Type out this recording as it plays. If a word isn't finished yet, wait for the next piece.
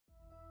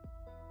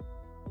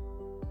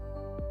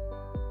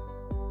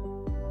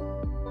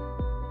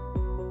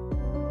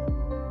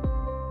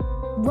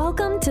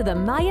Welcome to the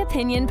My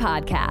Opinion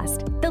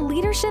Podcast, the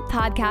leadership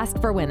podcast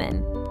for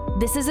women.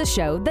 This is a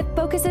show that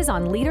focuses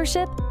on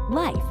leadership,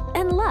 life,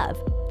 and love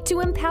to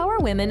empower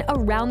women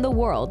around the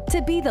world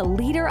to be the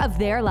leader of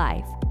their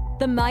life.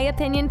 The My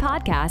Opinion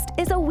Podcast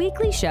is a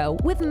weekly show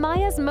with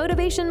Maya's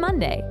Motivation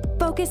Monday,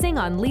 focusing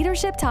on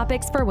leadership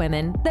topics for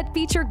women that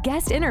feature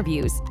guest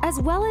interviews as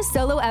well as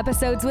solo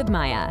episodes with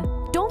Maya.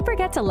 Don't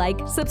forget to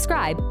like,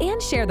 subscribe,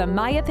 and share the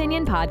My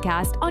Opinion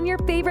Podcast on your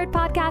favorite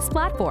podcast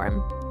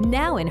platform.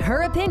 Now, in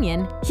her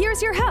opinion,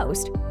 here's your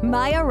host,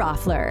 Maya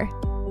Roffler.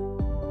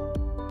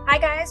 Hi,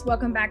 guys.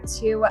 Welcome back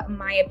to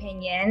My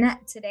Opinion.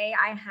 Today,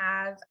 I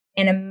have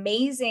an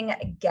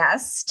amazing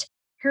guest.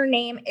 Her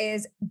name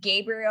is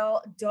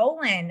Gabrielle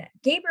Dolan.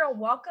 Gabrielle,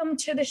 welcome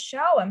to the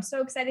show. I'm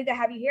so excited to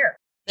have you here.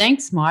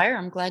 Thanks, Maya.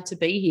 I'm glad to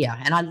be here.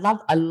 And I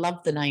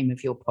love the name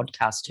of your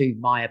podcast too,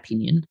 My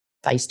Opinion,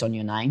 based on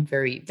your name.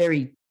 Very,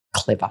 very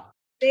clever.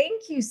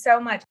 Thank you so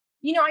much.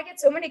 You know, I get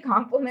so many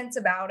compliments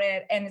about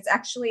it. And it's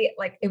actually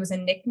like, it was a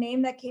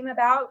nickname that came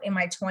about in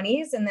my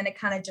 20s. And then it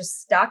kind of just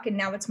stuck. And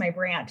now it's my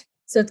brand.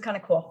 So it's kind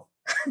of cool.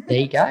 There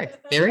you go.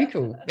 Very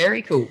cool.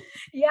 Very cool.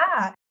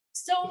 Yeah.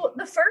 So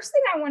the first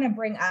thing I want to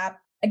bring up,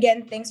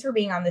 again, thanks for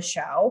being on the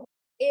show,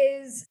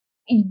 is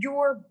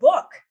your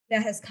book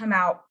that has come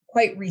out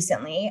quite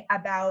recently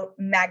about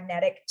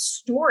magnetic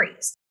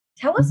stories.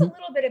 Tell us a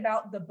little bit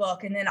about the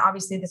book, and then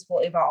obviously this will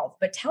evolve,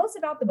 but tell us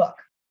about the book.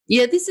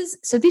 Yeah, this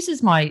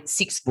is my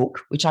sixth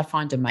book, which I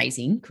find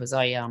amazing because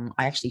I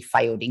actually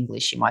failed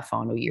English in my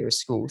final year of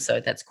school, so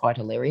that's quite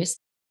hilarious.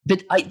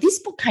 But this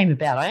book came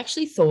about. I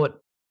actually thought,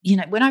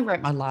 when I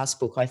wrote my last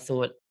book, I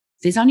thought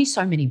there's only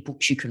so many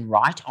books you can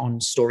write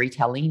on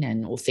storytelling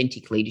and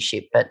authentic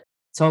leadership. But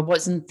so I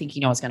wasn't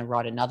thinking I was going to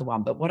write another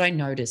one. But what I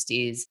noticed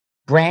is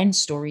brand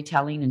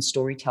storytelling and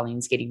storytelling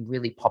is getting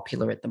really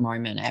popular at the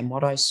moment. And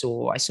what I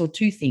saw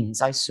two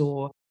things. I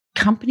saw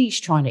companies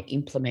trying to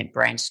implement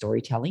brand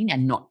storytelling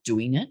and not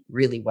doing it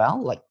really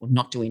well,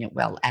 not doing it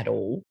well at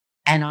all.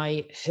 And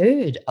I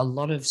heard a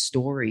lot of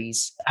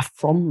stories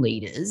from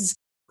leaders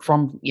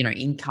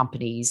in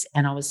companies.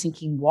 And I was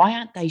thinking, why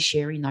aren't they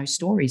sharing those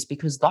stories?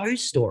 Because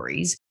those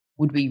stories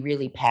would be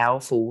really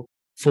powerful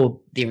for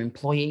their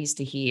employees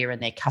to hear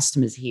and their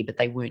customers to hear, but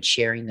they weren't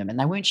sharing them. And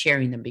they weren't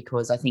sharing them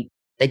because I think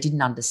they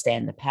didn't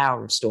understand the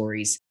power of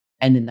stories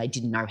and then they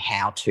didn't know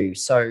how to.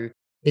 So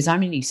there's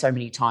only so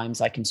many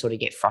times I can sort of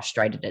get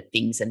frustrated at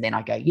things. And then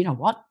I go, you know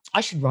what? I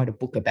should write a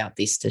book about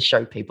this to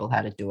show people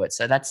how to do it.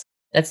 So that's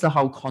the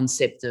whole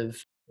concept of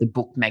the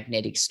book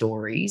Magnetic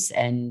Stories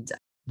and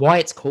why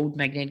it's called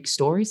Magnetic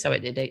Stories. So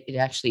it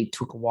actually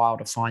took a while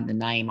to find the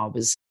name. I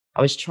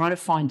was trying to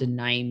find a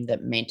name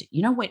that meant,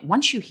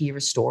 once you hear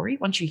a story,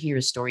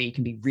 you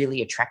can be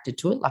really attracted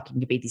to it. Like it can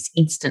be this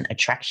instant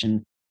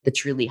attraction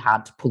that's really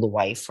hard to pull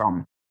away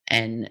from.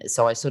 And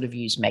so I sort of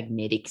use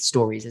magnetic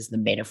stories as the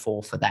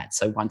metaphor for that.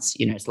 So once,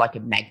 it's like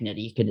a magnet,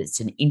 it's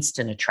an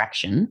instant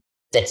attraction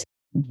that's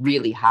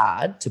really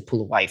hard to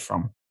pull away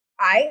from.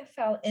 I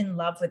fell in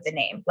love with the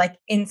name, like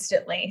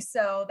instantly.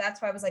 So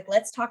that's why I was like,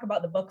 let's talk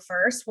about the book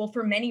first. Well,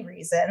 for many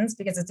reasons,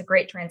 because it's a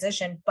great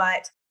transition.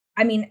 But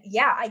I mean,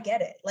 yeah, I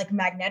get it. Like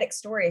magnetic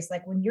stories,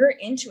 like when you're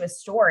into a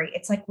story,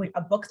 it's like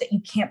a book that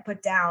you can't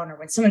put down, or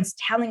when someone's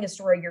telling a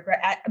story, you're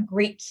at a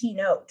great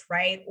keynote,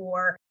 right?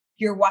 Or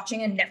you're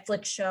watching a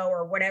Netflix show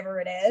or whatever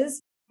it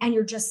is, and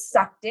you're just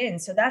sucked in.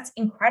 So that's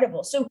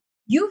incredible. So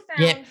you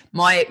found... Yeah,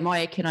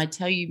 Maya, can I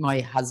tell you my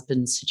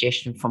husband's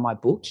suggestion for my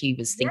book? He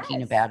was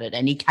thinking about it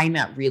and he came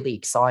out really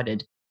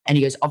excited and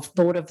he goes, I've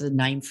thought of the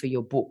name for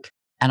your book.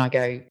 And I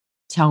go,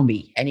 tell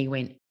me. And he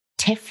went,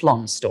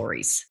 Teflon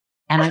Stories.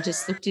 And I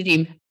just looked at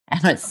him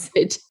and I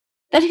said,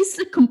 that is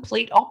the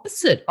complete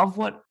opposite of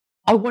what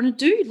I want to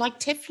do. Like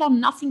Teflon,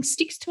 nothing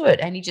sticks to it.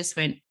 And he just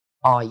went,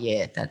 oh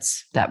yeah,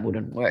 that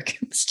wouldn't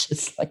work. It's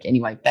just like,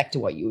 anyway, back to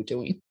what you were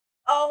doing.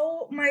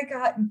 Oh my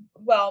God.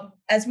 Well,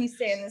 as we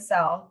say in the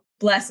South,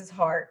 bless his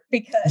heart,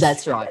 because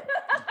that's right.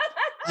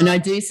 And I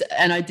do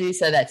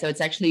say that. So it's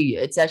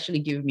actually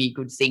given me a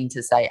good thing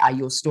to say, are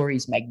your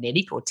stories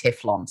magnetic or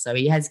Teflon? So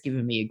he has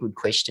given me a good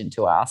question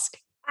to ask.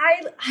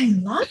 I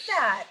love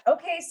that.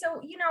 Okay. So,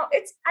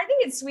 I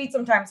think it's sweet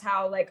sometimes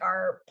how like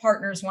our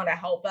partners want to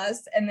help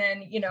us and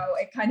then,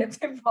 it kind of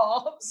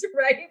evolves,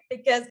 right?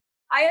 Because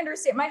I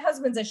understand my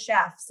husband's a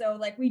chef. So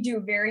like we do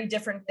very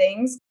different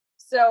things.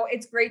 So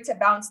it's great to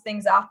bounce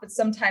things off, but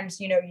sometimes,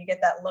 you get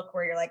that look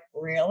where you're like,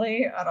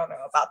 really? I don't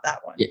know about that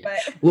one. Yeah.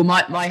 But well,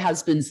 my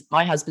husband's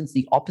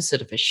the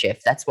opposite of a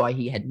chef. That's why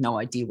he had no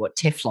idea what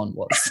Teflon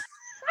was.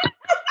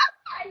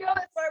 I know,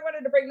 that's why I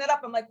wanted to bring that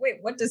up. I'm like, wait,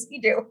 what does he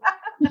do?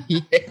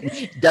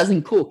 Yeah,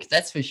 doesn't cook,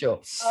 that's for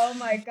sure. Oh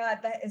my God,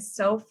 that is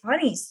so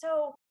funny.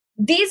 So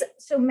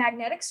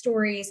magnetic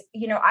stories,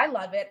 I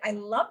love it. I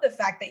love the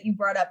fact that you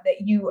brought up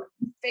that you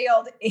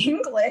failed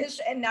English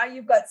and now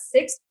you've got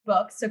 6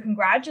 books. So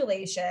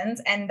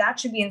congratulations. And that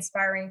should be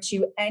inspiring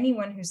to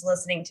anyone who's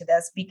listening to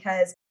this,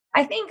 because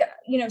I think,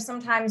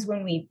 sometimes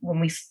when we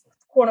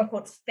quote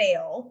unquote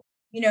fail,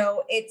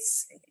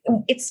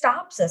 it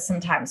stops us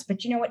sometimes,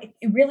 but you know what?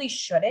 It really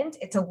shouldn't.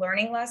 It's a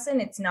learning lesson.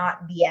 It's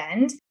not the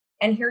end.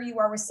 And here you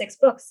are with 6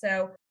 books.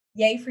 So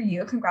yay for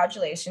you.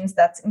 Congratulations.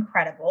 That's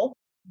incredible.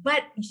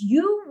 But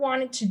you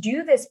wanted to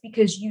do this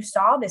because you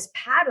saw this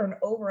pattern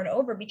over and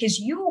over, because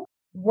you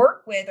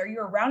work with, or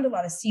you're around a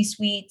lot of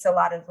C-suites, a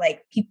lot of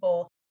like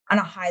people on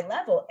a high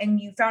level, and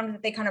you found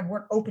that they kind of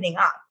weren't opening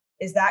up.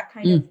 Is that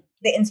kind of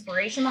the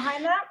inspiration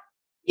behind that?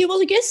 Yeah,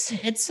 well, I guess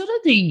it's sort of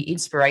the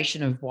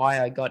inspiration of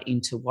why I got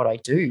into what I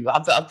do.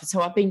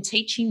 So I've been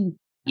teaching,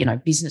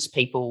 business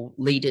people,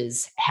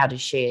 leaders, how to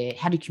share,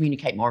 how to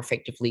communicate more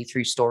effectively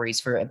through stories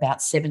for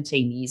about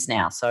 17 years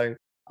now. So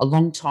a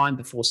long time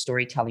before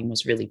storytelling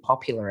was really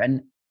popular.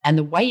 And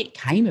the way it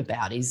came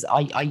about is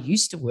I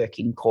used to work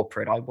in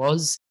corporate. I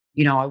was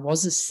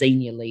a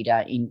senior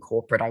leader in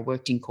corporate. I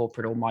worked in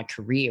corporate all my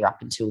career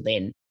up until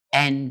then.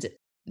 And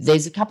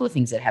there's a couple of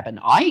things that happen.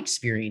 I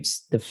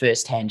experienced the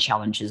firsthand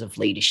challenges of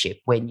leadership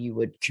when you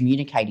were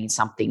communicating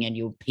something and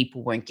your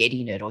people weren't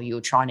getting it, or you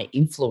were trying to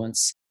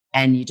influence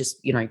and you just,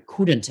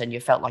 couldn't, and you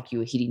felt like you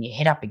were hitting your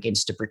head up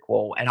against a brick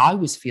wall. And I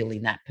was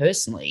feeling that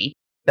personally,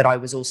 but I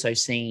was also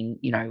seeing,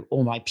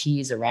 all my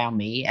peers around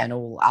me and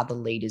all other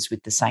leaders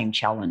with the same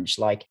challenge.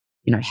 Like,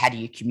 how do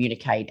you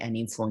communicate and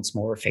influence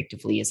more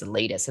effectively as a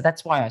leader? So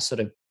that's why I sort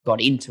of got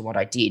into what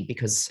I did,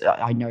 because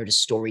I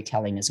noticed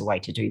storytelling as a way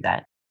to do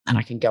that. And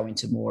I can go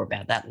into more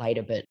about that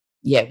later. But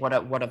yeah, what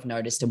I've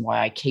noticed and why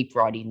I keep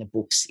writing the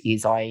books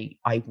is I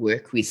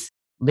work with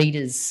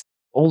leaders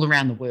all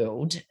around the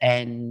world,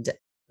 and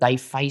they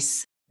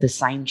face the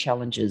same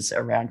challenges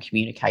around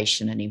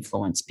communication and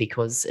influence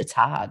because it's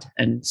hard,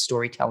 and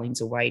storytelling's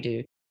a way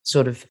to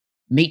sort of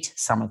meet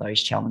some of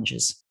those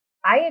challenges.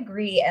 I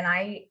agree. And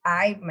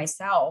I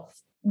myself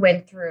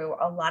went through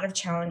a lot of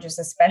challenges,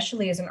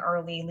 especially as an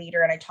early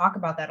leader. And I talk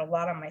about that a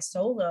lot on my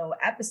solo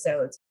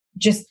episodes,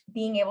 just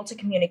being able to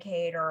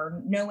communicate,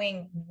 or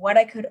knowing what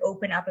I could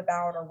open up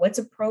about, or what's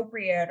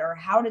appropriate, or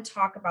how to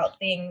talk about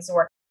things,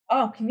 or,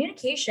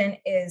 communication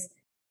is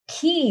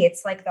key.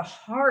 It's like the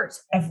heart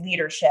of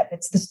leadership.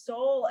 It's the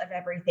soul of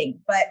everything.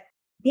 But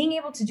being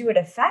able to do it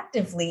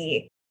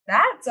effectively,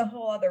 that's a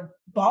whole other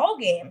ball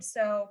game.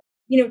 So,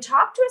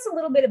 talk to us a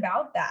little bit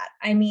about that.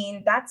 I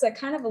mean, that's a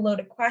kind of a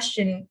loaded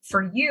question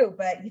for you,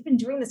 but you've been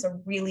doing this a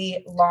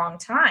really long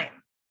time.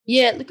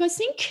 Yeah, look, I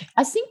think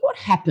what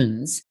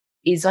happens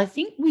is, I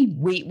think we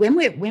when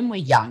we're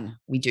young,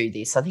 we do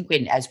this. I think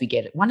as we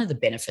get, one of the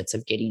benefits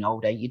of getting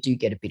older, you do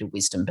get a bit of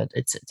wisdom, but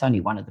it's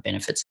only one of the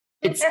benefits.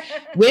 It's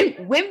when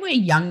we're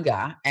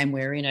younger and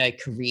we're in a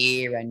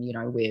career, and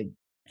we're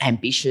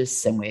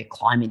ambitious and we're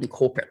climbing the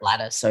corporate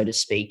ladder, so to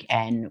speak,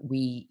 and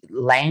we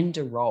land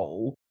a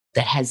role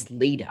that has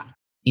leader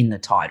in the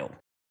title.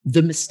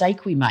 The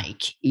mistake we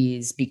make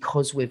is,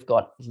 because we've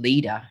got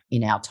leader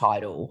in our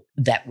title,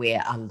 that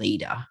we're a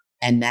leader,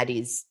 and that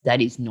is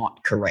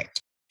not correct.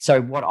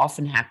 So what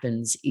often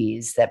happens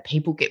is that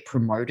people get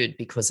promoted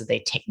because of their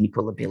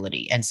technical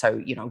ability. And so,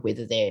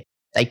 whether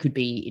they could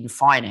be in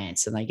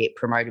finance and they get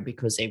promoted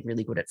because they're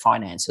really good at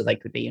finance, or they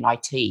could be in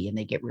IT and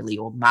they get really,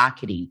 or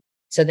marketing.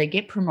 So they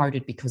get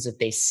promoted because of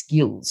their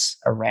skills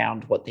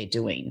around what they're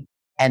doing.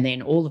 And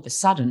then all of a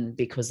sudden,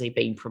 because they're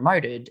being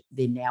promoted,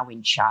 they're now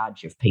in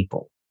charge of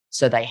people.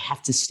 So they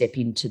have to step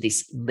into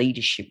this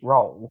leadership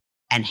role,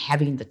 and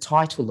having the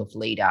title of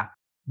leader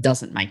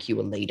doesn't make you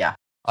a leader.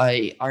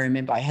 I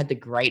remember I had the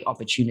great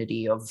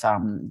opportunity of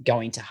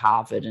going to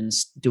Harvard and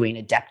doing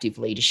adaptive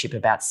leadership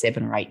about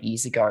 7 or 8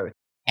 years ago.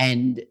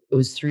 And it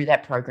was through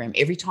that program,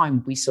 every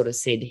time we sort of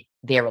said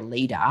they're a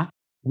leader,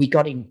 we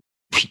got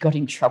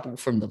in trouble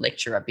from the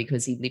lecturer,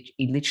 because he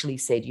literally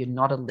said, you're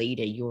not a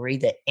leader. You're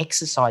either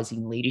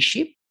exercising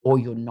leadership or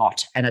you're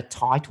not. And a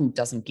title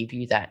doesn't give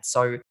you that.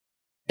 So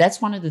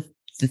that's one of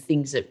the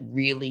things that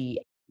really,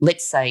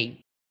 let's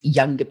say,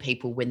 younger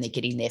people, when they're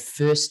getting their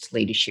first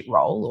leadership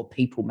role or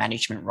people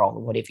management role,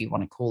 or whatever you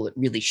want to call it,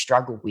 really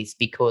struggle with,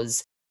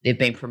 because they've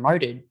been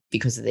promoted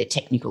because of their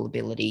technical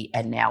ability.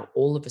 And now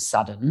all of a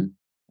sudden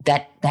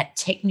that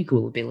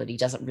technical ability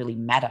doesn't really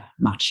matter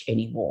much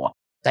anymore.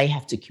 They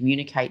have to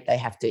communicate, they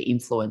have to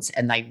influence,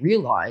 and they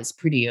realize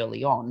pretty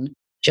early on,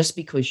 just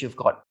because you've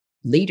got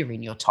leader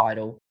in your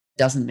title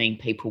doesn't mean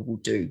people will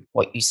do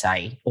what you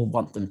say or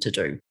want them to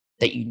do.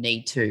 That you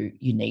need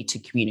to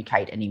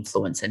communicate and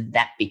influence, and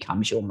that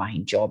becomes your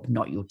main job,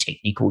 not your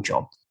technical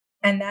job.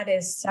 And that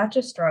is such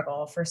a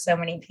struggle for so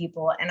many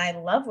people. And I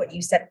love what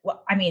you said.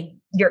 Well, I mean,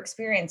 your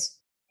experience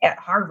at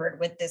Harvard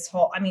with this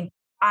whole,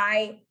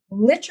 I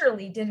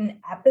literally did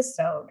an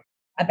episode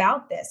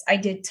about this. I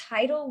did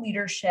title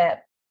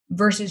leadership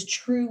versus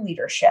true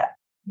leadership,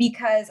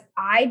 because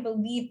I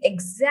believe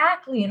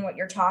exactly in what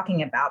you're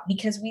talking about,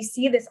 because we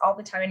see this all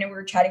the time. I know we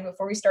were chatting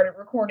before we started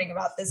recording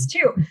about this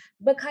too,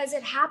 because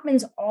it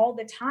happens all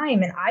the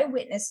time. And I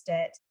witnessed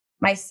it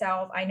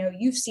myself. I know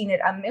you've seen it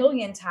a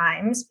million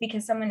times,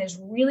 because someone is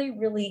really,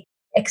 really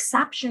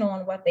exceptional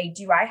in what they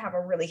do. I have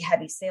a really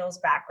heavy sales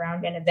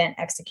background and event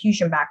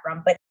execution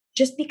background, but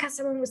just because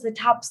someone was the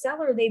top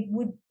seller, they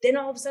would then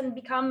all of a sudden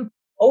become,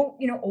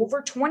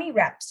 over 20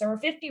 reps or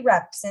 50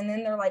 reps. And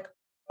then they're like,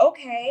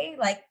 okay,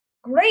 like,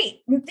 great.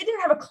 They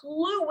didn't have a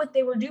clue what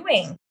they were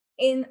doing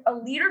in a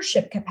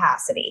leadership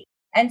capacity.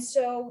 And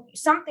so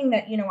something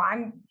that,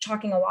 I'm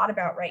talking a lot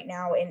about right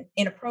now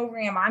in a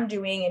program I'm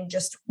doing and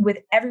just with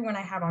everyone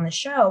I have on the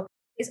show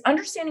is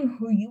understanding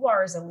who you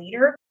are as a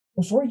leader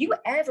before you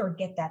ever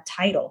get that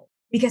title.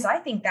 Because I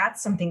think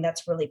that's something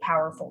that's really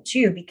powerful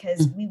too,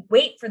 because we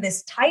wait for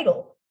this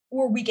title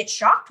or we get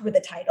shocked with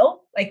a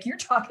title, like you're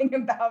talking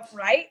about,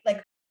 right?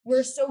 Like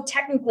we're so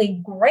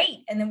technically great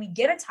and then we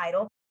get a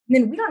title and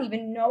then we don't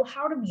even know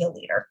how to be a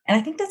leader. And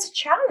I think that's a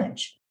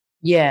challenge.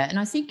 Yeah, and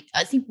I think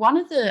one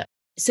of the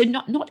so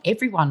not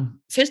everyone,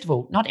 first of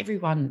all, not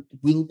everyone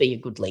will be a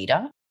good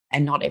leader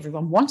and not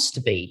everyone wants to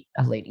be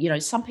a leader.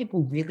 Some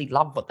people really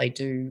love what they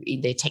do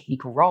in their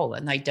technical role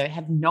and they don't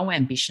have no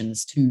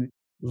ambitions to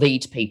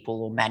lead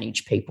people or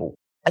manage people.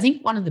 I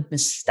think one of the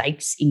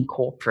mistakes in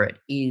corporate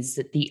is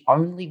that the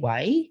only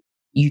way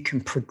you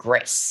can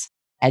progress,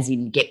 as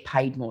in get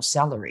paid more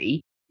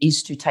salary,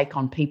 is to take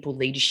on people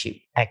leadership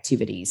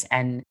activities.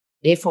 And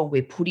therefore,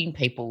 we're putting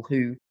people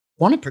who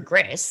want to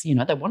progress, they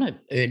want to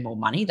earn more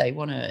money, they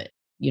want to,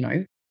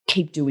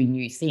 keep doing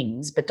new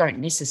things, but don't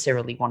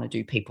necessarily want to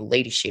do people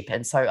leadership.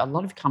 And so a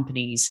lot of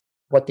companies,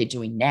 what they're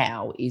doing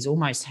now is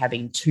almost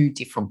having two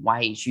different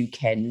ways you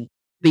can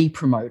be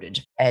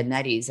promoted. And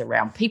that is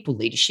around people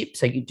leadership.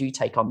 So you do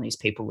take on these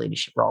people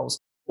leadership roles,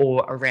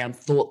 or around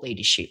thought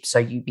leadership. So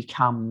you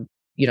become,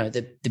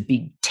 the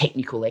big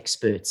technical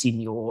experts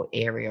in your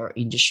area or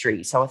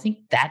industry. So I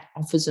think that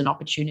offers an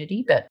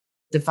opportunity, but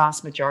the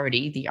vast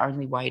majority, the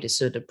only way to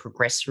sort of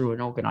progress through an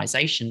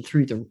organization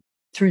through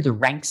the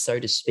ranks, so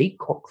to speak,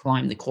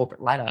 climb the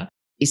corporate ladder,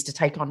 is to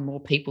take on more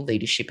people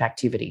leadership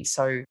activities.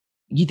 So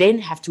you then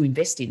have to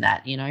invest in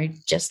that,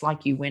 just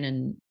like you went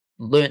and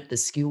learnt the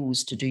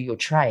skills to do your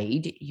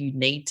trade, you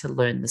need to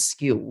learn the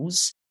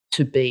skills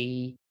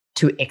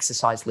to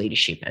exercise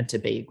leadership and to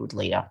be a good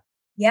leader.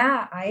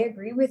 Yeah, I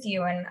agree with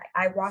you. And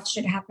I watched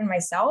it happen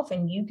myself,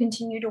 and you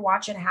continue to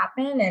watch it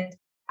happen. And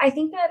I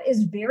think that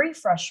is very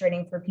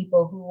frustrating for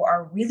people who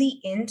are really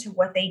into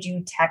what they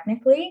do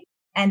technically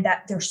and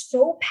that they're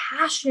so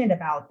passionate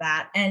about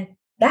that. And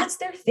that's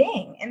their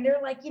thing. And they're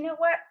like, you know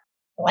what?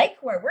 I like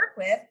who I work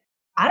with.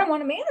 I don't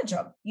want to manage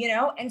them,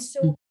 And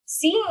so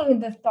seeing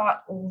the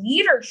thought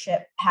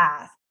leadership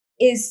path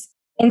is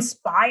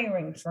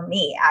inspiring for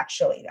me,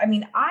 actually. I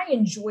mean, I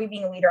enjoy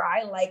being a leader.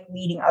 I like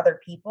leading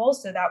other people.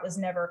 So that was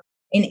never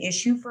an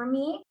issue for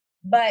me.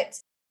 But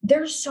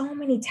there's so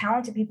many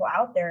talented people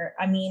out there.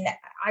 I mean,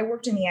 I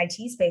worked in the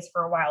IT space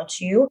for a while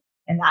too.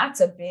 And that's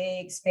a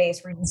big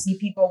space where you see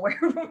people where,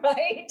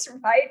 right,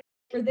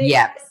 where they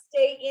have to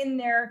stay in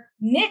their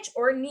niche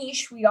or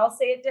niche. We all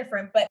say it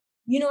different, but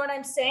you know what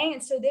I'm saying?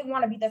 And so they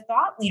want to be the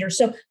thought leader.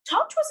 So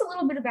talk to us a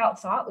little bit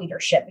about thought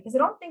leadership, because I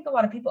don't think a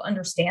lot of people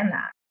understand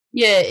that.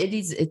 Yeah, it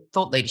is.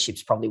 Thought leadership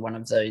is probably one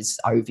of those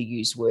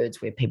overused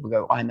words where people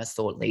go, I'm a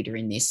thought leader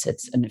in this.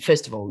 And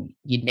first of all,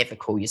 you'd never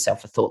call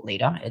yourself a thought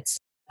leader. It's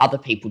other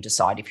people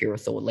decide if you're a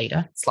thought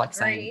leader. It's like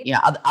saying,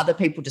 other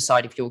people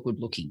decide if you're good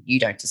looking. You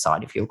don't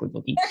decide if you're good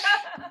looking.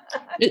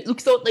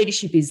 Look, thought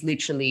leadership is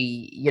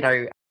literally,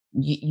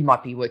 you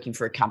might be working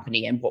for a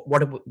company and what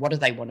do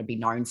they want to be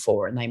known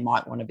for? And they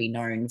might want to be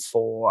known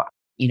for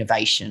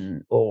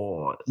innovation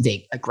or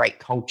a great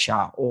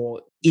culture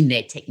or in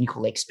their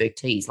technical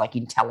expertise, like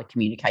in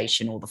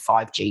telecommunication or the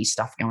 5G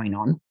stuff going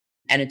on.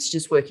 And it's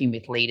just working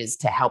with leaders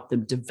to help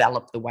them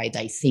develop the way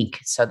they think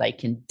so they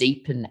can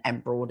deepen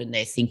and broaden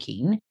their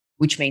thinking,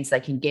 which means they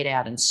can get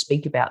out and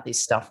speak about this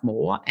stuff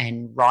more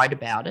and write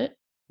about it,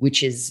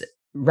 which is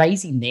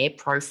raising their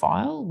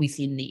profile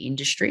within the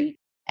industry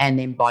and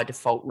then by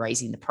default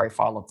raising the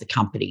profile of the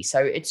company. So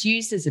it's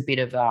used as a bit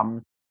of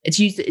it's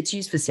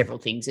used for several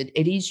things.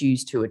 It is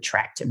used to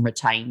attract and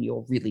retain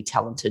your really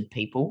talented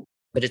people,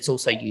 but it's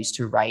also used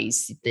to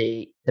raise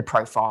the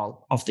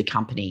profile of the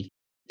company.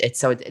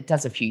 It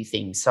does a few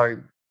things. So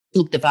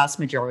look, the vast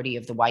majority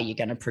of the way you're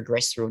going to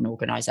progress through an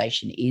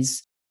organization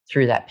is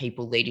through that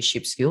people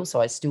leadership skill. So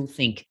I still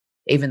think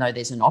even though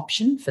there's an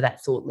option for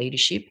that thought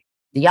leadership,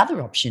 the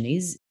other option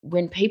is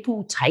when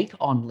people take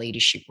on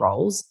leadership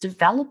roles,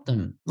 develop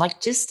them. Like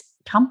just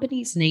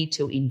companies need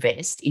to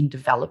invest in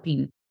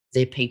developing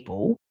their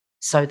people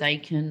so they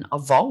can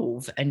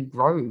evolve and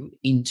grow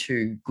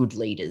into good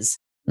leaders,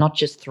 not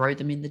just throw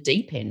them in the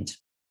deep end.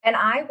 And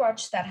I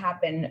watched that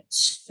happen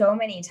so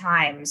many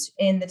times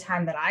in the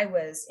time that I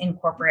was in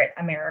corporate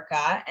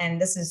America. And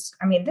this is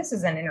an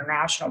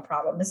international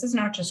problem. This is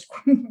not just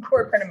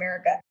corporate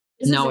America.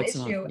 This is an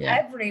issue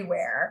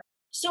everywhere.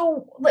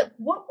 So what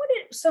would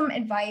some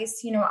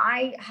advice,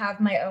 I have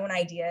my own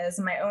ideas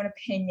and my own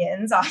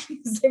opinions,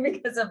 obviously,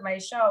 because of my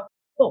show.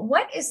 But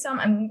what is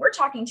we're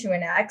talking to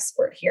an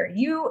expert here.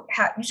 You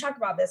talk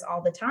about this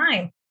all the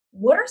time.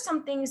 What are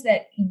some things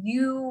that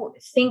you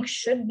think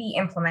should be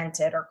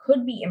implemented or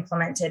could be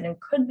implemented and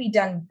could be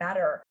done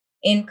better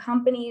in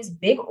companies,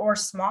 big or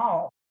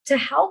small, to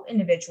help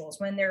individuals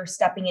when they're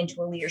stepping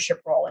into a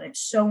leadership role and it's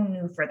so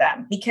new for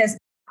them? Because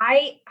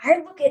I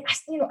look at,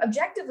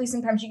 objectively,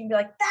 sometimes you can be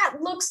like, that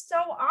looks so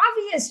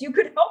obvious. You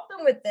could help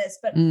them with this.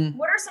 But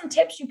what are some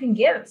tips you can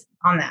give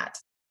on that?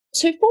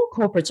 So for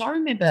corporates, I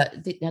remember,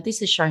 now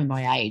this is showing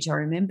my age, I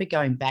remember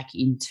going back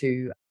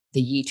into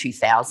the year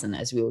 2000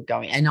 as we were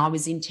going, and I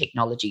was in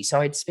technology. So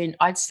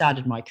I'd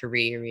started my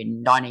career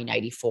in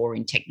 1984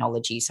 in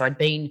technology. So I'd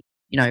been,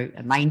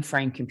 a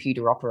mainframe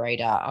computer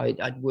operator.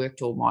 I'd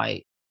worked all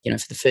my,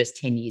 for the first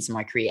 10 years of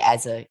my career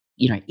as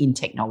in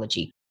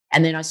technology.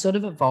 And then I sort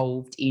of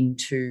evolved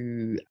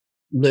into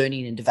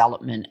learning and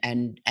development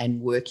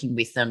and working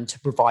with them to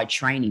provide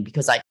training,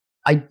 because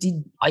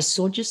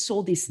just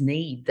saw this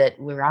need that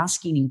we're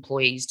asking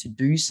employees to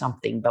do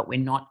something, but we're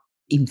not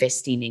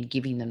investing in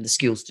giving them the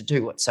skills to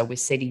do it. So we're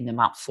setting them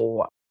up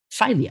for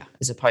failure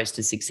as opposed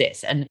to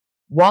success. And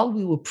while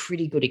we were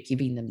pretty good at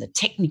giving them the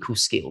technical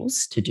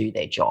skills to do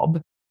their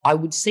job, I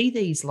would see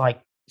these like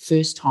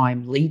first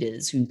time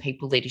leaders who in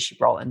people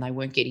leadership role, and they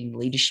weren't getting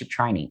leadership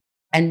training.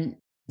 And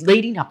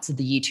leading up to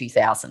the year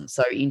 2000,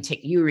 so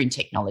you were in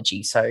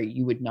technology, so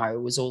you would know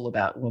it was all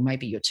about, well,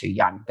 maybe you're too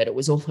young, but it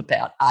was all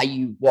about, are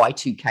you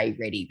Y2K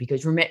ready?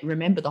 Because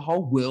remember, the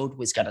whole world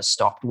was going to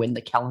stop when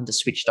the calendar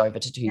switched over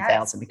to 2000,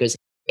 Yes. because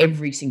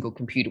every single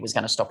computer was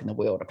going to stop in the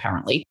world,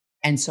 apparently.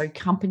 And so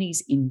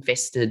companies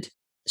invested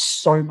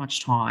so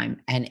much time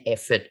and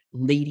effort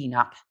leading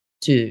up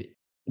to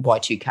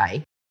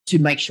Y2K to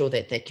make sure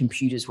that their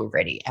computers were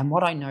ready. And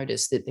what I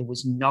noticed, that there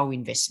was no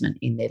investment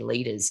in their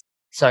leaders.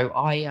 So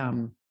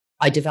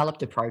I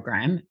developed a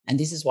program, and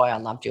this is why I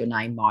loved your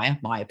name, Maya,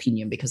 my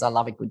opinion, because I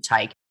love a good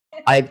take.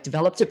 I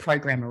developed a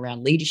program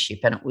around leadership,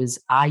 and it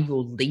was, are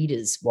your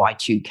leaders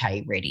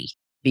Y2K ready?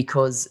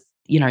 Because,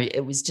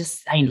 it was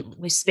just saying,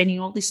 we're spending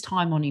all this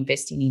time on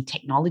investing in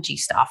technology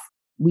stuff.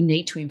 We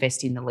need to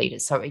invest in the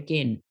leaders. So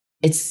again,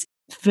 it's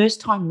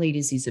first time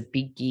leaders is a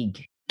big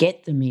gig.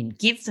 Get them in,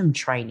 give them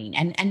training,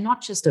 and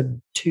not just a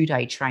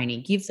 2-day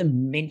training, give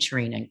them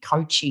mentoring and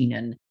coaching.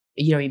 And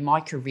in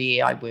my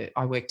career,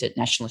 I worked at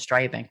National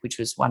Australia Bank, which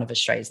was one of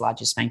Australia's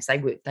largest banks. They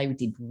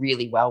did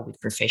really well with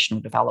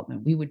professional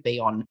development. We would be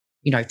on,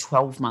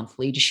 12-month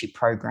leadership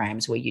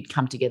programs where you'd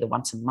come together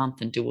once a month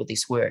and do all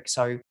this work.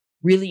 So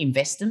really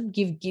invest them,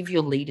 give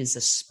your leaders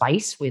a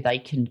space where they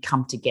can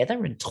come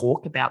together and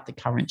talk about the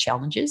current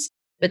challenges,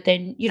 but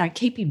then,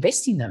 keep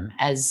investing them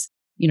as,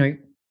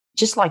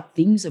 just like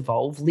things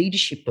evolve,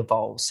 leadership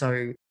evolves.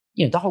 So,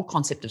 the whole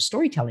concept of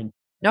storytelling,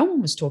 no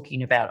one was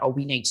talking about, oh,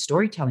 we need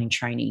storytelling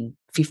training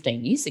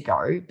 15 years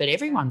ago, but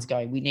everyone's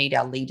going, we need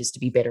our leaders to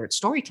be better at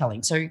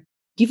storytelling. So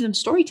give them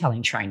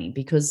storytelling training,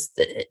 because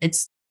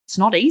it's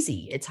not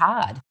easy. It's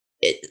hard.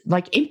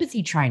 Like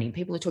empathy training,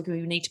 people are talking,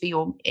 we need to be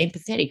all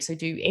empathetic. So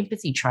do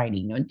empathy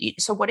training. And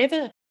so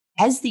whatever,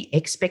 as the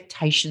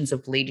expectations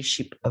of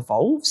leadership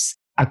evolves,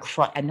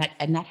 and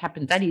that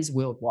happens, that is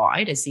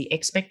worldwide, as the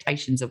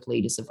expectations of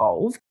leaders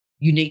evolve,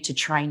 you need to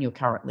train your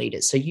current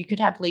leaders. So you could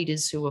have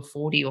leaders who are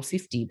 40 or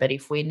 50, but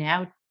if we're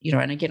now,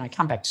 and again, I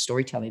come back to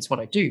storytelling, it's what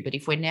I do, but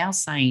if we're now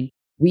saying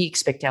we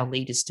expect our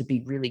leaders to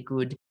be really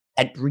good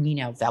at bringing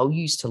our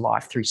values to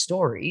life through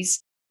stories,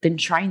 then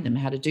train them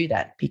how to do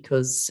that,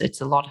 because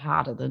it's a lot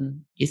harder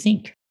than you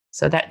think.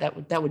 So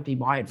that would be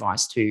my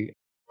advice to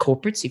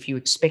corporates. If you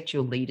expect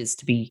your leaders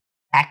to be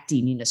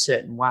acting in a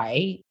certain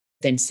way,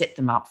 then set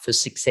them up for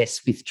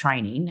success with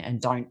training, and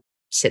don't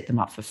set them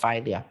up for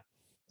failure.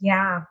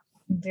 Yeah.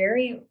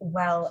 Very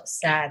well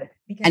said.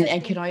 Because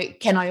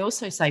can I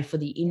also say, for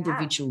the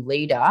individual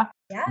leader,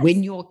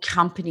 when your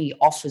company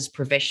offers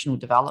professional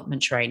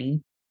development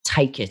training,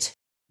 take it.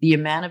 The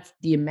amount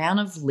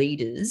of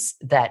leaders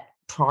that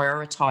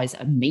prioritize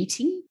a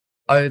meeting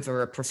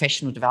over a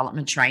professional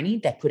development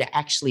training that could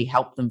actually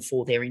help them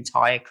for their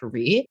entire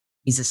career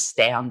is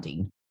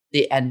astounding.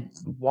 And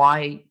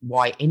why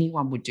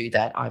anyone would do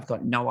that, I've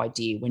got no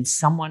idea. When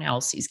someone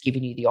else is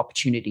giving you the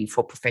opportunity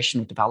for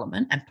professional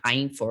development and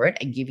paying for it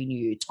and giving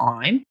you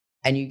time,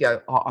 and you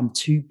go, oh, I'm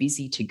too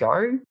busy to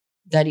go,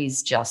 that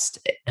is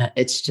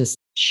it's just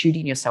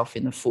shooting yourself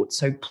in the foot.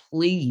 So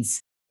please,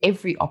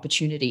 every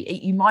opportunity,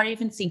 you might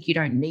even think you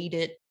don't need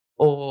it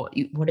or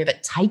whatever,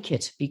 take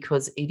it,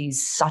 because it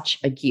is such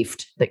a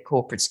gift that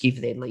corporates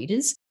give their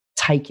leaders.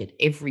 Take it.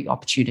 Every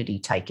opportunity,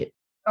 take it.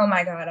 Oh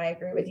my God, I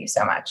agree with you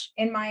so much.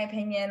 In my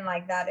opinion,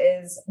 like that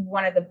is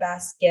one of the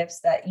best gifts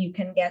that you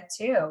can get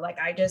too. Like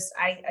I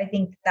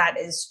think that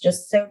is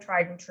just so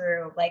tried and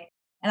true. Like,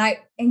 and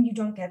you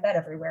don't get that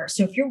everywhere.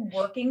 So if you're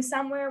working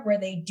somewhere where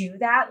they do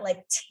that,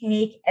 like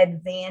take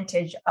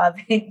advantage of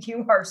it.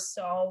 You are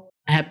so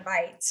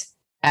right.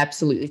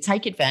 Absolutely.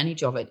 Take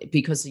advantage of it,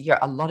 because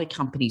a lot of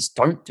companies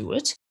don't do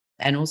it.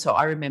 And also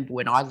I remember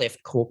when I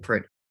left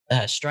corporate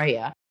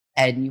Australia,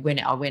 and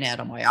I went out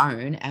on my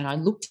own, and I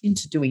looked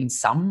into doing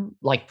some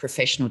like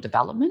professional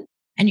development,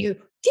 and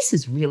this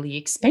is really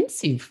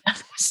expensive.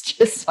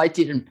 I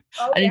didn't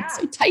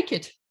say, take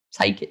it.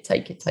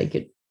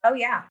 Oh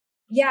yeah.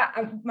 Yeah.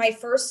 My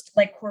first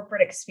like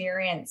corporate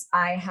experience,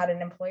 I had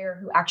an employer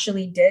who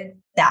actually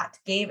did that,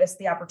 gave us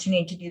the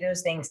opportunity to do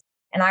those things.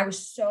 And I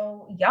was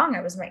so young.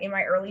 I was in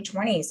my early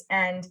 20s,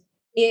 and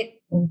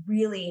it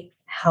really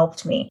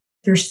helped me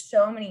through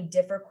so many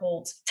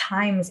difficult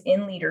times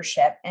in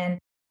leadership. And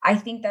I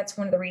think that's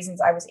one of the reasons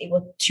I was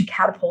able to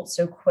catapult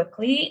so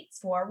quickly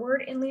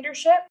forward in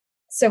leadership,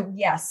 So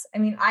yes, I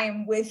mean, I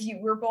am with you.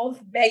 We're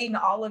both begging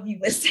all of you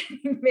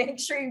listening, make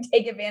sure you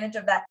take advantage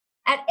of that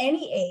at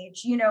any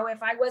age.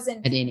 If I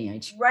wasn't At any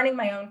age. running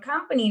my own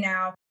company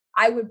now,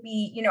 I would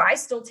be, I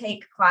still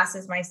take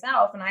classes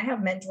myself and I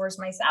have mentors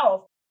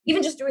myself.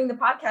 Even just doing the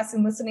podcast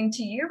and listening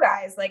to you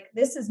guys, like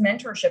this is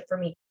mentorship for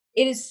me.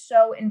 It is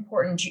so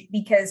important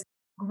because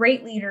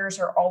great leaders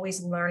are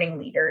always learning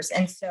leaders.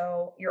 And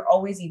so you're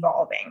always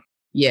evolving.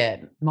 Yeah,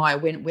 Maya,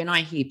 when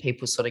I hear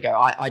people sort of go,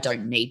 I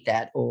don't need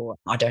that, or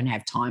I don't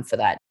have time for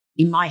that,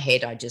 in my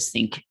head, I just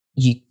think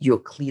you're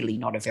clearly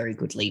not a very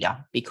good leader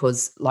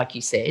because, like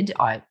you said,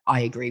 I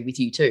agree with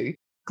you too.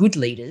 Good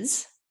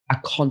leaders are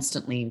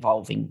constantly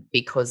evolving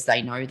because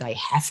they know they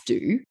have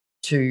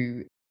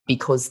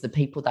because the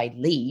people they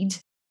lead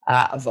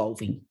are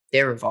evolving.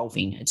 They're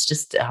evolving. It's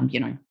just,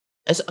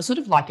 it's sort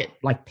of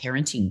like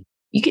parenting.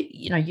 You get,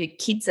 your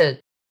kids are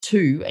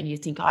 2 and you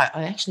think, I'm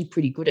actually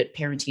pretty good at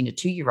parenting a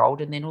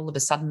 2-year-old. And then all of a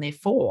sudden they're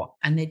 4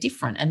 and they're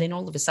different. And then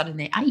all of a sudden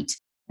they're 8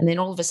 and then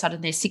all of a sudden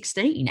they're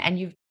 16.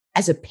 And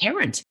as a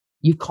parent,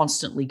 you've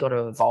constantly got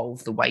to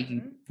evolve the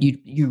way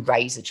you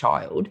raise a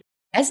child.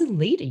 As a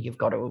leader, you've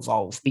got to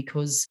evolve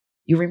because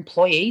your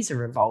employees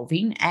are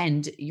evolving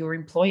and your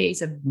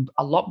employees are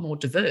a lot more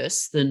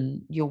diverse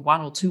than your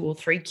 1 or 2 or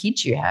 3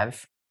 kids you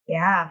have.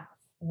 Yeah.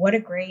 What a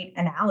great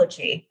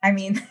analogy. I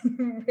mean,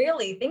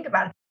 really think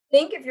about it.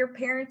 Think if you're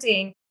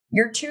parenting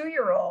your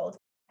 2-year-old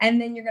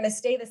and then you're going to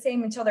stay the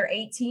same until they're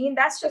 18.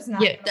 That's just not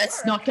going to work.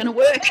 That's not going to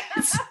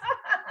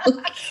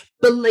work.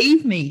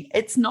 Believe me,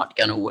 it's not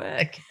going to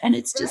work. And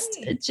it's just,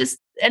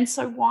 and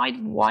so why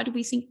do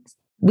we think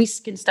we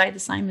can stay the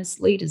same as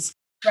leaders?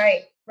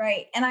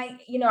 Right. And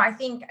I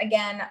think,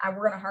 again,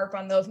 we're going to harp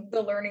on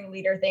the learning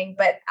leader thing,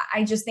 but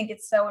I just think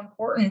it's so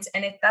important.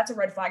 And that's a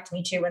red flag to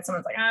me too. When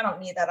someone's like, I don't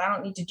need that. I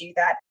don't need to do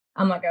that.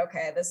 I'm like,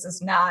 okay, this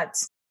is not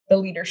the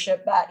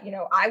leadership that,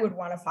 I would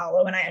want to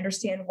follow. And I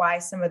understand why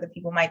some of the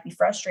people might be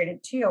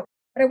frustrated too.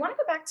 But I want to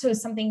go back to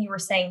something you were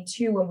saying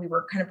too, when we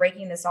were kind of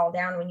breaking this all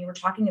down, when you were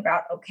talking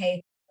about,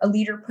 okay, a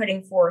leader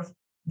putting forth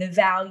the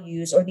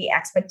values or the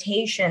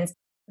expectations,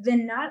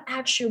 then not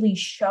actually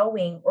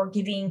showing or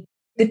giving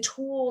the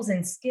tools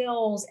and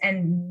skills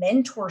and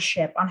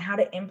mentorship on how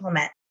to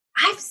implement.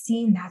 I've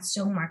seen that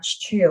so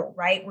much too,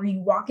 right? Where you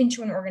walk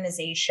into an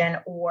organization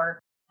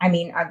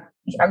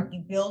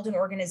you build an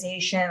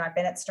organization. I've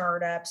been at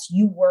startups.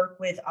 You work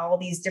with all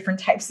these different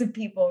types of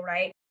people,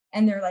 right?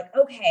 And they're like,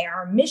 okay,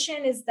 our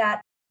mission is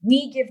that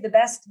we give the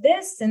best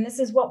this, and this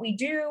is what we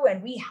do.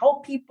 And we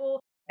help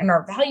people. And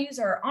our values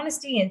are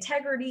honesty,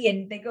 integrity,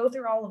 and they go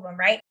through all of them,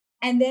 right?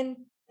 And then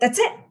that's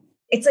it.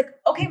 It's like,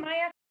 okay,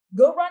 Maya,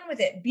 go run with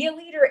it, be a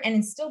leader and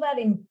instill that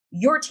in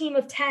your team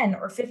of 10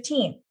 or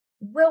 15.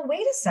 Well,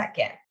 wait a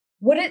second.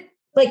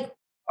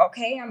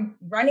 Okay, I'm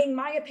running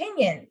my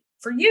opinion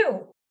for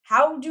you.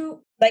 How do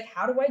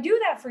I do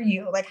that for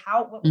you? Like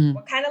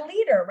what kind of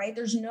leader, right?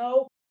 There's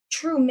no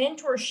true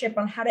mentorship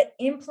on how to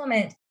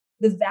implement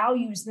the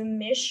values, the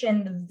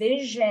mission, the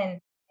vision,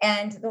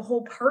 and the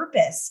whole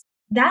purpose.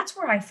 That's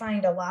where I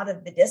find a lot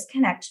of the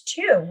disconnect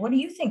too. What do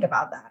you think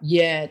about that?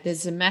 Yeah,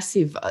 there's a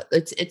massive,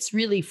 it's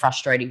really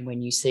frustrating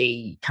when you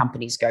see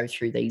companies go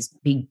through these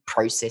big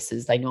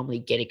processes. They normally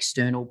get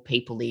external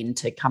people in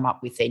to come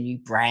up with their new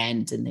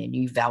brand and their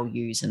new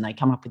values, and they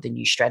come up with a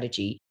new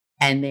strategy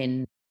and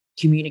then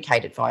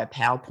communicate it via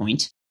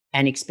PowerPoint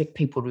and expect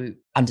people to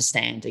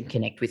understand and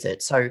connect with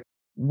it. So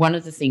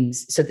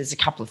there's a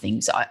couple of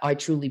things. I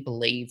truly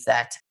believe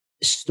that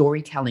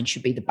storytelling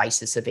should be the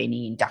basis of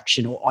any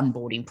induction or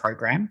onboarding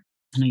program.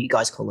 I know you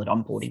guys call it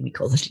onboarding, we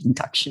call it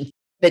induction.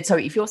 But so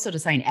if you're sort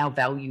of saying our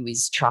value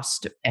is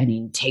trust and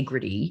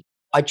integrity,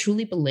 I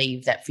truly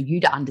believe that for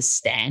you to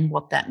understand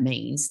what that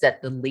means,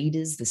 that the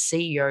leaders, the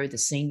CEO, the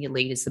senior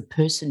leaders,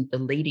 the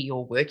leader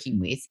you're working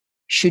with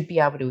should be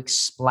able to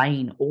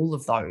explain all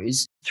of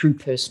those through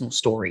personal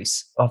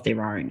stories of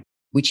their own,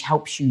 which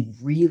helps you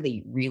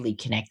really, really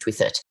connect with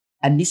it.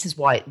 And this is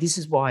why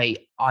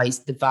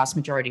the vast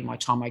majority of my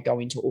time I go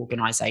into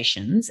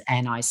organizations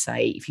and I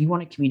say, if you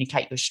want to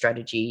communicate your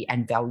strategy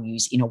and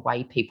values in a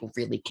way people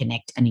really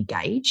connect and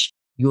engage,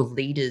 your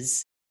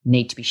leaders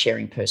need to be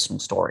sharing personal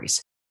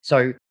stories.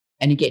 So,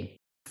 and again,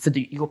 for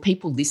your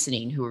people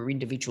listening who are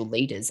individual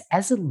leaders,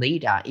 as a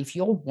leader, if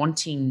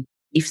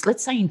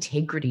let's say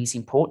integrity is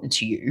important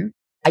to you,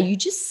 are you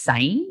just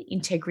saying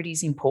integrity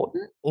is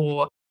important?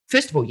 Or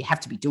first of all, you have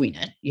to be doing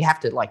it. You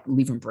have to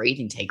live and breathe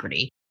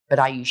integrity. But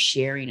are you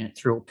sharing it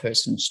through a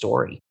personal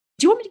story?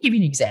 Do you want me to give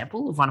you an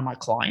example of one of my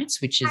clients,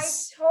 which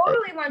is... I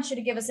totally want you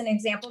to give us an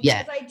example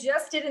because I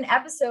just did an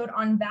episode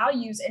on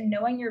values and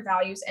knowing your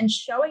values and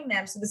showing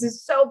them. So this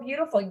is so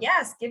beautiful.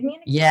 Yes, give me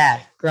an example. Yeah,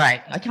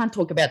 great. I can't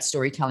talk about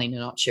storytelling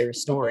and not share a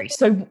story.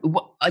 So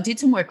I did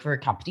some work for a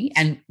company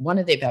and one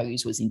of their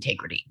values was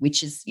integrity,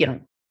 which is,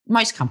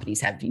 most companies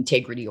have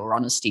integrity or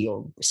honesty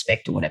or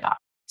respect or whatever.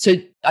 So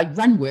I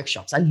run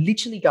workshops. I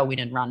literally go in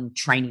and run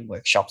training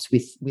workshops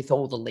with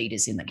all the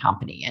leaders in the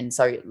company. And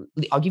so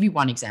I'll give you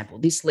one example.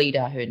 This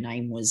leader, her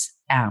name was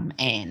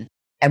Anne.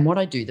 And what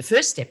I do, the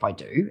first step I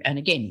do, and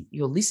again,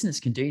 your listeners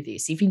can do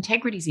this. If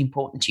integrity is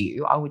important to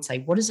you, I would say,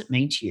 what does it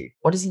mean to you?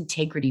 What does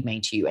integrity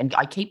mean to you? And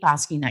I keep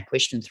asking that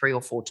question 3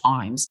 or 4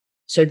 times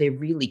so they're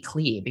really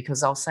clear,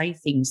 because I'll say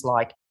things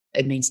like,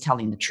 it means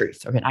telling the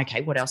truth. I mean,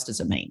 okay, what else does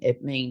it mean?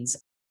 It means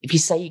if you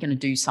say you're going to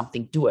do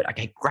something, do it.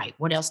 Okay, great.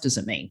 What else does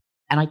it mean?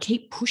 And I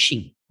keep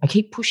pushing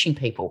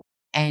people.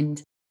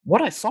 And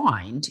what I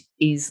find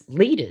is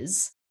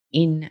leaders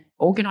in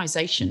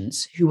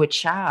organizations who are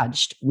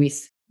charged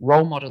with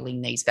role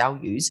modeling these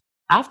values,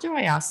 after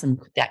I ask them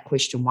that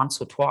question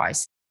once or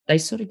twice, they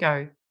sort of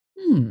go,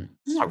 I'm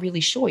not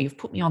really sure. You've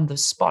put me on the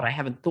spot. I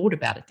haven't thought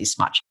about it this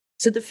much.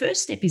 So the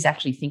first step is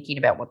actually thinking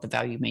about what the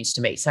value means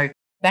to me. So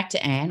back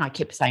to Anne, I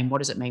kept saying, what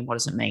does it mean? What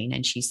does it mean?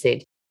 And she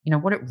said,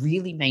 what it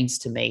really means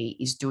to me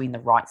is doing the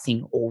right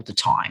thing all the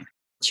time.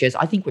 She goes,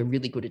 I think we're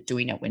really good at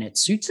doing it when it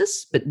suits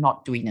us, but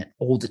not doing it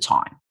all the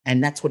time.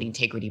 And that's what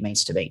integrity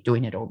means to me,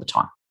 doing it all the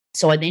time.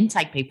 So I then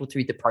take people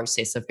through the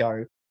process of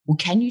well,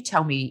 can you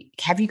tell me,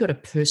 have you got a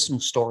personal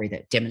story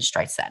that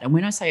demonstrates that? And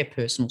when I say a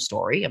personal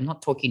story, I'm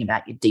not talking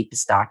about your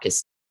deepest,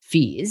 darkest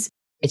fears.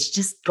 It's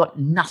just got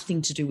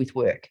nothing to do with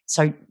work.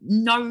 So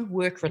no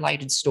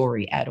work-related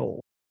story at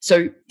all.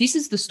 So this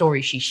is the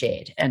story she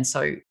shared. And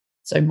so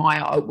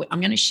Maya,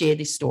 I'm going to share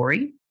this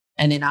story.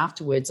 And then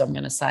afterwards, I'm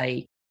going to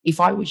say, if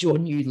I was your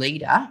new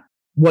leader,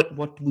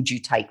 what would you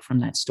take from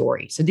that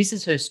story? So this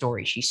is her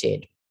story. She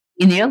said,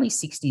 in the early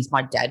 60s,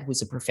 my dad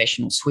was a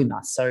professional swimmer.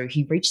 So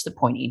he reached the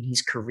point in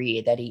his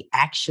career that he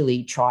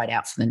actually tried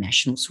out for the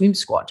national swim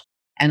squad.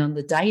 And on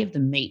the day of the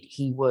meet,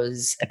 he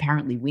was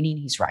apparently winning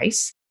his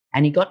race.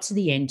 And he got to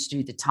the end to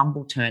do the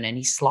tumble turn and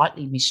he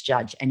slightly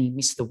misjudged and he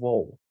missed the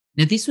wall.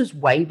 Now, this was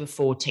way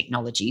before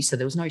technology, so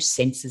there was no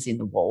sensors in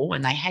the wall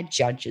and they had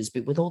judges,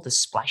 but with all the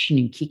splashing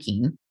and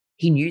kicking,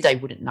 he knew they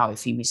wouldn't know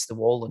if he missed the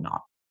wall or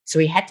not. So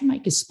he had to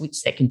make a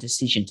split-second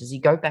decision. Does he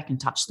go back and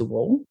touch the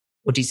wall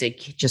or does he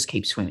just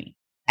keep swimming?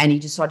 And he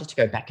decided to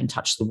go back and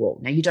touch the wall.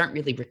 Now, you don't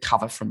really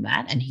recover from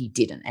that, and he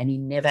didn't. And he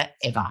never,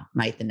 ever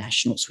made the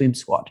national swim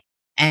squad.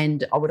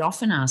 And I would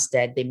often ask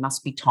Dad, there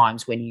must be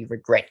times when you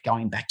regret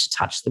going back to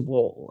touch the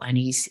wall. And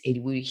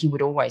he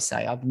would always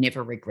say, I've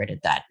never regretted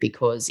that,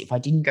 because if I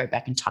didn't go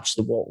back and touch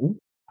the wall,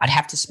 I'd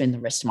have to spend the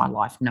rest of my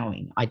life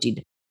knowing I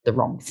did the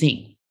wrong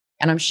thing.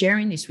 And I'm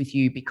sharing this with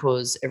you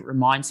because it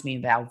reminds me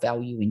of our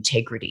value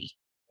integrity.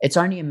 It's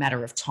only a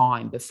matter of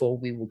time before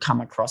we will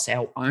come across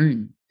our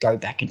own go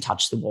back and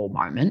touch the wall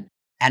moment.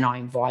 And I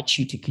invite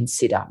you to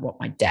consider what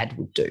my dad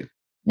would do.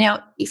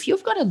 Now, if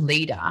you've got a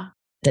leader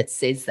that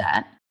says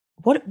that,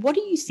 what do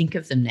you think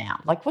of them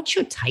now? Like, what's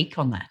your take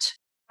on that?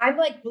 I'm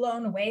like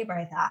blown away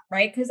by that,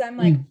 right? Because I'm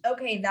like,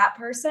 okay, that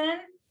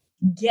person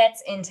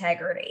gets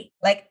integrity.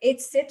 Like,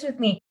 it sits with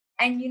me.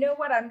 And you know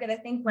what I'm going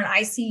to think when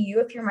I see you,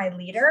 if you're my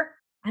leader,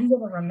 I'm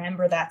going to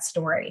remember that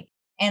story.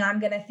 And I'm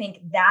going to think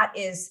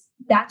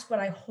that's what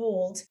I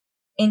hold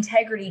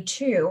integrity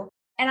to.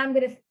 And I'm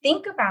going to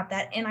think about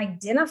that and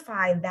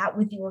identify that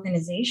with the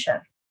organization.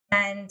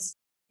 And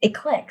it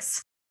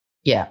clicks.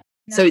 Yeah.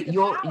 So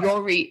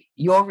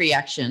your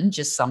reaction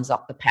just sums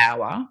up the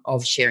power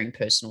of sharing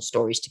personal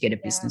stories to get a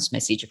business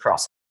message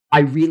across. I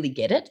really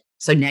get it.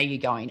 So now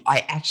you're going,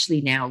 I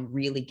actually now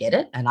really get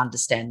it and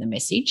understand the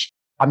message.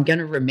 I'm going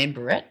to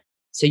remember it.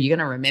 So you're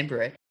going to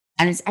remember it.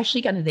 And it's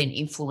actually going to then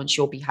influence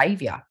your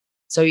behavior.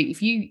 So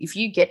if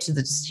you get to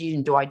the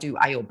decision, do I do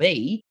A or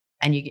B?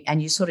 And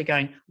you're sort of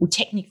going, well,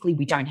 technically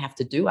we don't have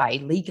to do A.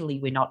 Legally,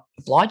 we're not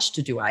obliged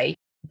to do A,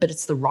 but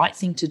it's the right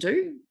thing to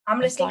do. I'm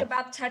going to think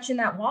about touching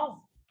that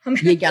wall.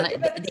 You're gonna,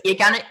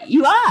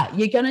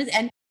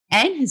 and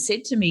Anne has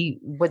said to me,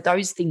 when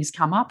those things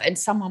come up and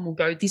someone will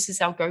go, this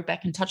is our go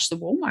back and touch the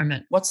wall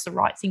moment. What's the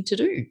right thing to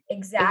do?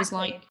 Exactly. It was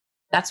like,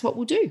 that's what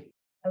we'll do.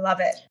 I love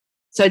it.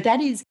 So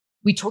that is,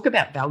 we talk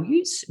about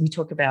values. We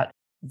talk about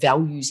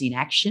values in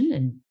action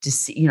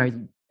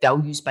and,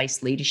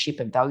 values-based leadership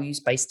and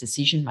values-based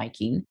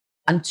decision-making.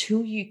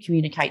 Until you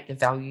communicate the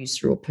values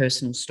through a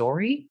personal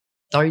story,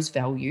 those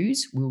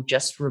values will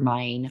just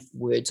remain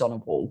words on a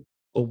wall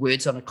or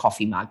words on a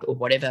coffee mug or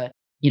whatever,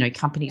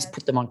 companies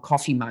put them on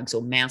coffee mugs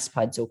or mouse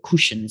pads or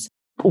cushions.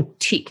 Or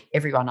tick,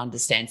 everyone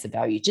understands the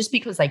value. Just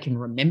because they can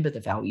remember the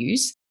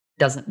values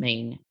doesn't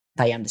mean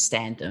they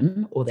understand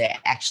them or they're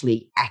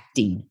actually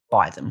acting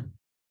by them.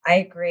 I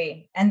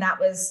agree. And that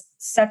was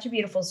such a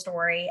beautiful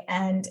story.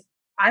 And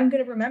I'm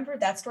going to remember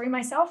that story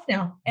myself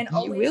now and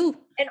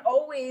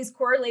always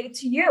correlate it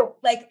to you.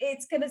 Like,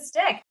 it's going to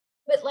stick.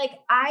 But like,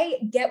 I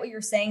get what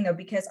you're saying though,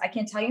 because I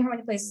can't tell you how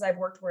many places I've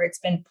worked where it's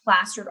been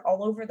plastered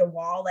all over the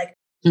wall. Like,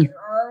 here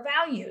are our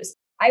values.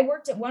 I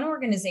worked at one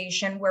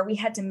organization where we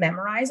had to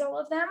memorize all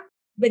of them,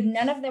 but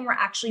none of them were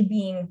actually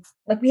being,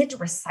 like, we had to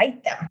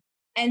recite them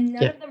and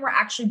none of them were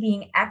actually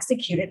being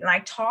executed. And I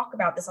talk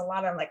about this a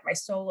lot on like my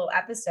solo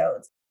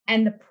episodes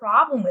and the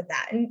problem with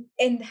that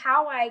and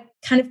how I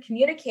kind of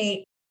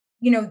communicate,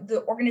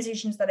 the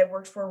organizations that I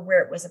worked for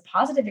where it was a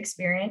positive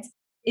experience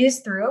is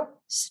through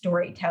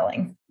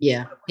storytelling.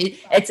 Yeah.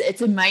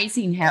 It's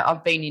amazing how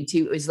I've been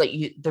into, it was like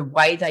the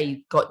way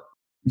they got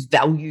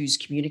values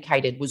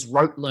communicated was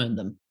rote learn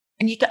them.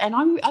 And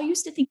I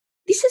used to think,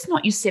 this is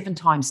not your 7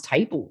 times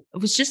table.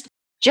 It was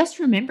just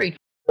remembering.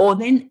 Or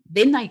then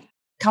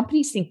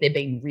companies think they're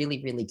being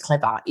really, really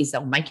clever is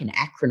they'll make an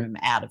acronym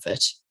out of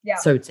it. Yeah.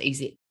 So it's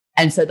easy.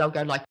 And so they'll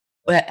go like,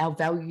 well, our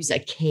values are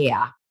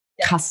care,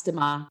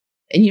 customer.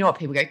 And you know what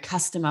people go,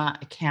 customer,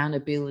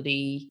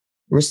 accountability,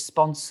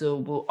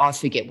 responsible. I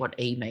forget what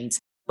E means.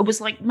 It was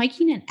like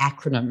making an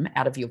acronym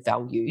out of your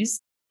values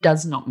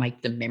does not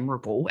make them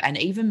memorable. And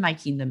even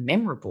making them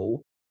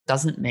memorable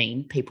doesn't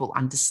mean people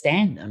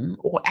understand them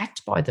or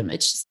act by them.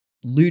 It's just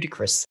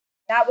ludicrous.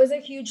 That was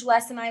a huge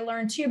lesson I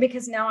learned too,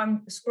 because now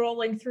I'm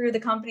scrolling through the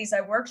companies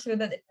I worked through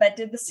that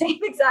did the same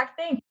exact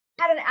thing,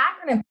 had an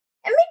acronym.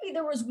 And maybe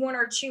there was 1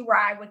 or 2 where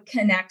I would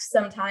connect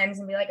sometimes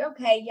and be like,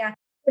 okay, yeah.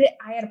 But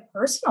I had a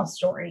personal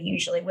story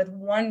usually with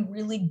one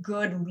really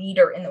good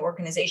leader in the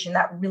organization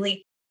that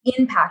really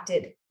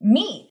impacted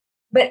me.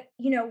 But,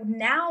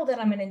 now that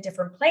I'm in a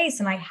different place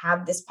and I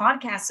have this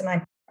podcast and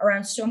I'm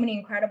around so many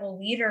incredible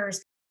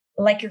leaders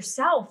like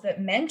yourself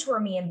that mentor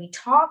me and we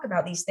talk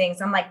about these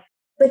things, I'm like,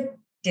 but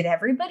did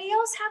everybody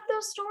else have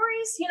those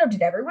stories?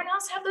 Did everyone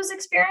else have those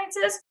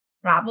experiences?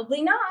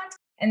 Probably not.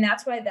 And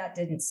that's why that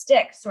didn't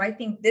stick. So I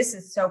think this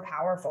is so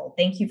powerful.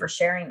 Thank you for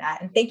sharing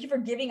that. And thank you for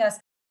giving us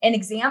an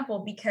example,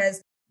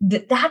 because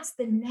that's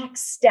the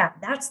next step.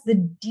 That's the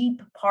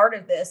deep part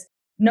of this.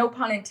 No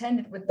pun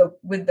intended with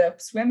the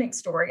swimming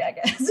story, I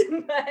guess.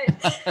 But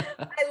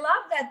I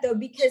love that though,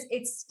 because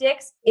it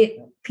sticks.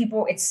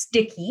 It's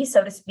sticky,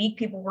 so to speak.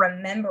 People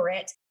remember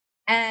it.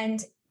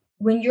 And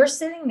when you're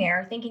sitting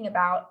there thinking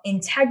about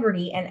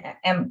integrity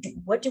and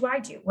what do I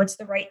do? What's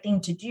the right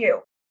thing to do?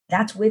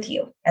 That's with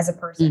you as a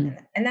person.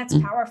 And that's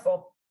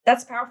powerful.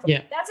 That's powerful.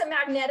 Yeah. That's a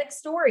magnetic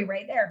story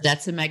right there.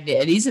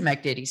 It is a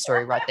magnetic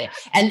story right there.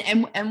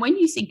 And when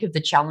you think of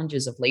the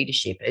challenges of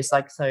leadership, it's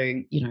like, so,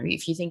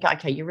 if you think,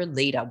 okay, you're a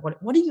leader,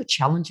 what are your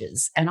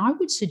challenges? And I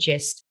would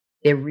suggest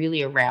they're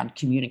really around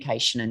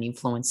communication and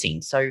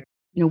influencing. So,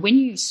 when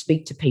you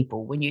speak to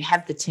people, when you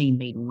have the team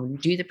meeting, when you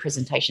do the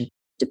presentation,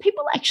 do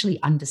people actually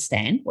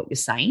understand what you're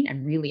saying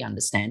and really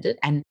understand it?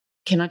 And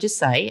can I just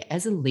say,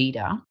 as a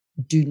leader,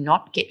 do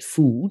not get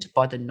fooled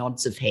by the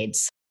nods of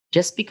heads.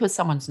 Just because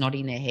someone's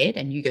nodding their head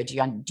and you go,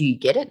 do you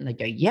get it? And they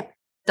go, yep,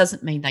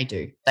 doesn't mean they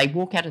do. They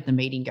walk out of the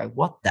meeting and go,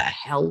 what the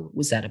hell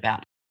was that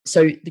about?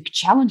 So the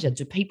challenge is,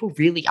 do people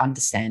really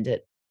understand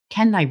it?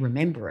 Can they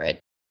remember it?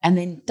 And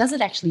then does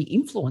it actually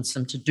influence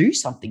them to do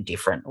something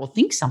different or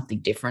think something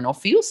different or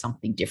feel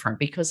something different?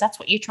 Because that's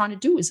what you're trying to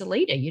do as a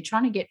leader. You're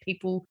trying to get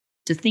people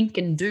to think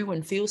and do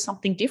and feel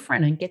something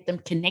different and get them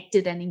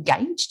connected and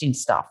engaged in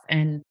stuff.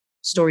 And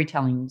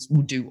storytelling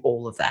will do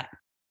all of that.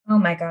 Oh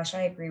my gosh,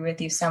 I agree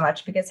with you so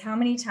much, because how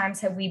many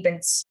times have we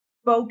been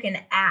spoken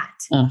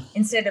at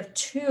instead of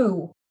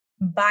to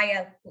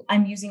by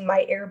I'm using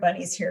my air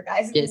bunnies here,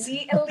 guys, yes.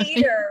 A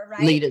leader,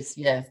 right? Leaders,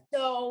 yeah.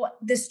 So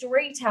the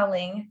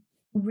storytelling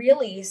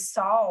really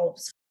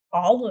solves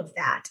all of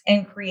that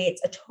and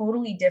creates a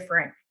totally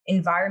different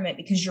environment,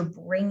 because you're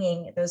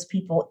bringing those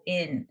people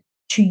in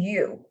to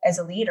you as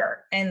a leader.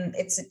 And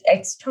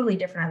it's totally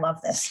different. I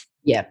love this.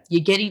 Yeah,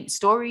 you're getting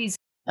stories.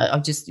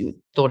 I've just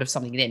thought of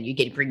something then.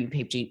 Bringing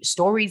people to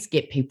stories,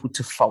 get people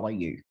to follow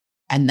you.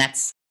 And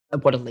that's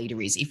what a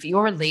leader is. If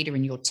you're a leader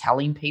and you're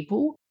telling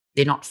people,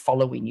 they're not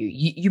following you.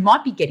 You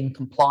might be getting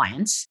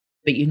compliance,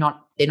 but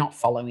they're not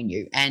following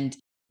you. And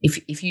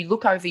if you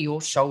look over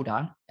your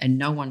shoulder and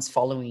no one's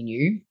following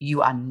you,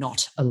 you are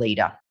not a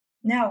leader.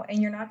 No,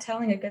 and you're not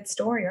telling a good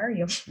story, are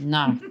you?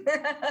 No,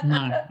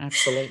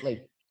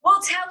 absolutely.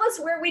 Well, tell us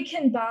where we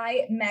can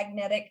buy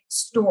Magnetic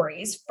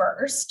Stories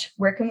first.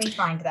 Where can we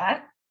find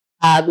that?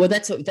 Well,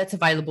 that's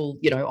available,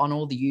 on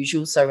all the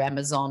usual. So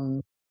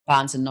Amazon,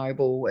 Barnes and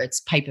Noble,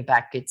 it's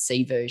paperback, it's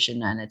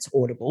e-version, and it's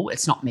Audible.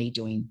 It's not me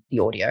doing the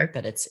audio,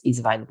 but it is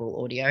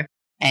available audio.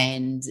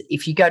 And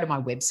if you go to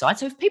my website,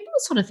 so if people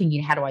are sort of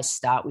thinking, how do I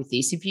start with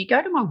this? If you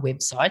go to my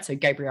website, so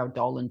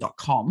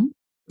GabrielleDolan.com,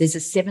 there's a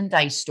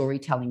 7-day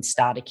storytelling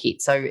starter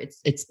kit. So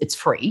it's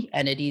free,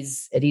 and it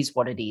is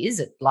what it is.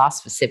 It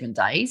lasts for 7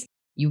 days.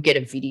 You'll get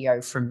a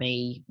video from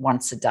me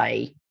once a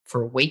day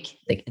for a week.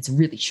 It's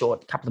really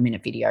short, couple of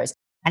minute videos.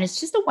 And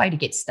it's just a way to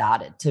get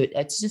started.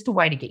 It's just a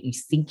way to get you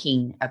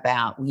thinking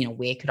about,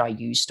 where could I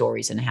use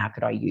stories and how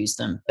could I use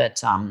them?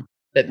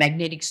 But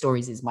Magnetic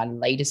Stories is my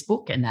latest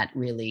book, and that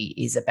really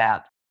is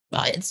about,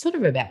 it's sort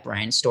of about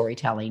brand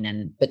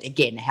storytelling, but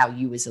again, how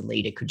you as a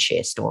leader could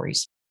share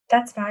stories.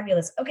 That's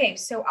fabulous. Okay,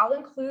 so I'll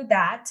include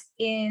that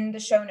in the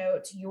show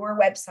notes, your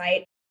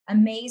website.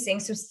 Amazing.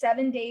 So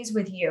 7 days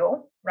with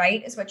you,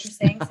 right? Is what you're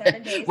saying?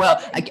 7 days.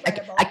 Well,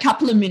 a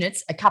couple of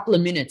minutes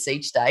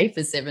each day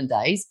for 7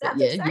 days. But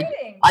that's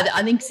exciting.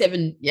 I think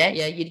 7. Yeah.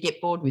 You'd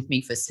get bored with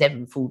me for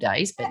 7 full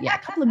days, but yeah, a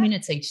couple of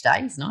minutes each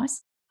day is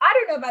nice. I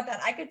don't know about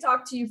that. I could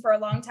talk to you for a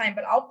long time,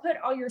 but I'll put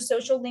all your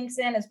social links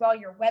in as well,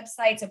 your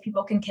website, so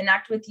people can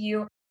connect with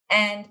you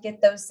and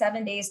get those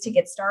 7 days to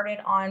get started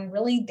on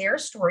really their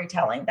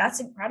storytelling. That's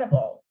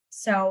incredible.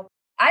 So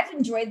I've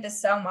enjoyed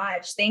this so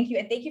much. Thank you.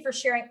 And thank you for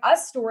sharing a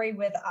story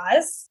with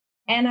us.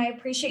 And I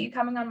appreciate you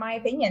coming on My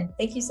Opinion.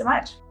 Thank you so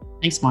much.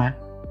 Thanks, Maya.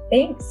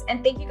 Thanks.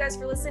 And thank you guys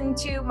for listening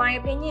to My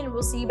Opinion.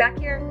 We'll see you back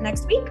here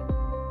next week.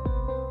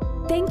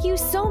 Thank you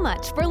so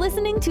much for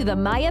listening to the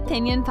My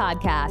Opinion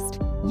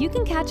podcast. You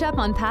can catch up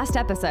on past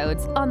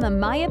episodes on the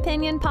My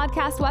Opinion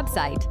podcast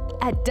website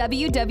at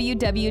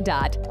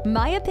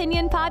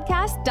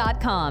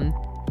www.myopinionpodcast.com,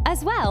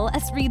 as well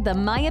as read the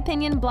My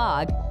Opinion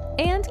blog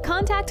and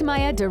contact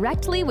Maya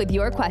directly with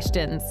your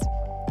questions.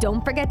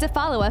 Don't forget to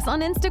follow us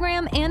on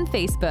Instagram and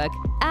Facebook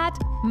at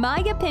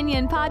My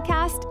Opinion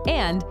Podcast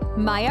and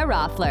Maya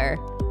Roffler.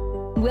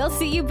 We'll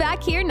see you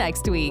back here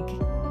next week.